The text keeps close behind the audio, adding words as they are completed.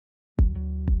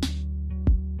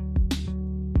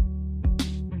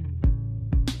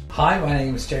Hi, my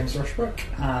name is James Rushbrooke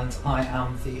and I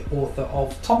am the author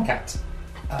of Tomcat.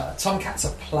 Tomcat's a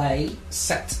play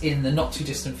set in the not too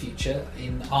distant future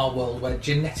in our world where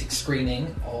genetic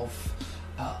screening of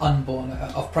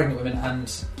pregnant women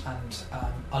and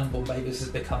unborn babies has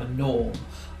become a norm,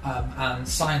 and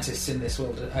scientists in this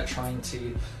world are trying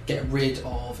to get rid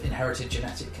of inherited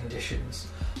genetic conditions.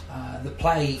 The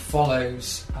play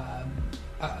follows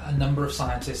a number of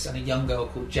scientists and a young girl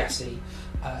called Jessie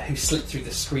who slipped through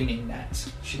the screening net.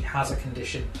 She has a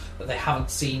condition that they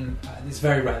haven't seen, it's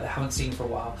very rare, they haven't seen for a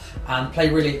while, and the play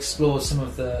really explores some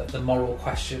of the moral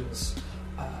questions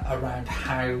around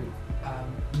how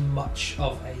much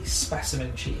of a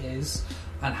specimen she is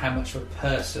and how much of a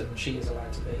person she is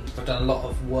allowed to be. I've done a lot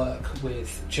of work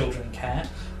with children in care,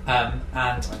 and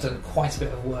I've done quite a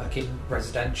bit of work in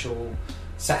residential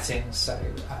settings, so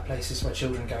places where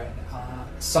children go in are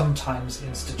sometimes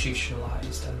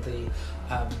institutionalised, and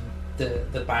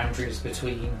the boundaries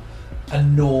between a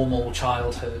normal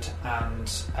childhood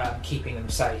and keeping them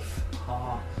safe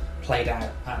are played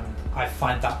out, and I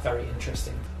find that very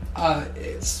interesting.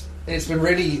 It's been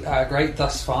really great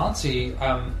thus far to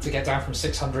get down from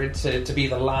 600 to be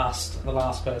the last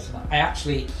person. I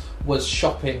actually was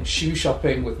shoe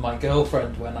shopping with my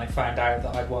girlfriend when I found out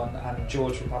that I'd won, and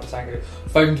George from Papatango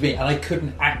phoned me, and I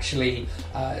couldn't actually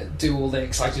do all the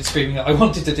excited screaming that I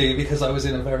wanted to do because I was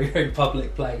in a very, very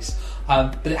public place.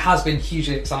 But it has been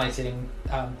hugely exciting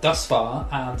thus far,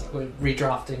 and we're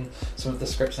redrafting some of the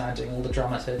scripts now, doing all the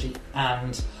dramaturgy,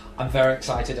 and I'm very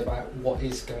excited about what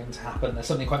is going to happen. There's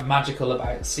something quite magical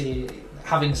about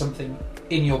having something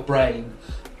in your brain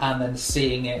and then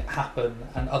seeing it happen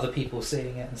and other people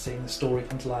seeing it and seeing the story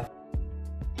come to life.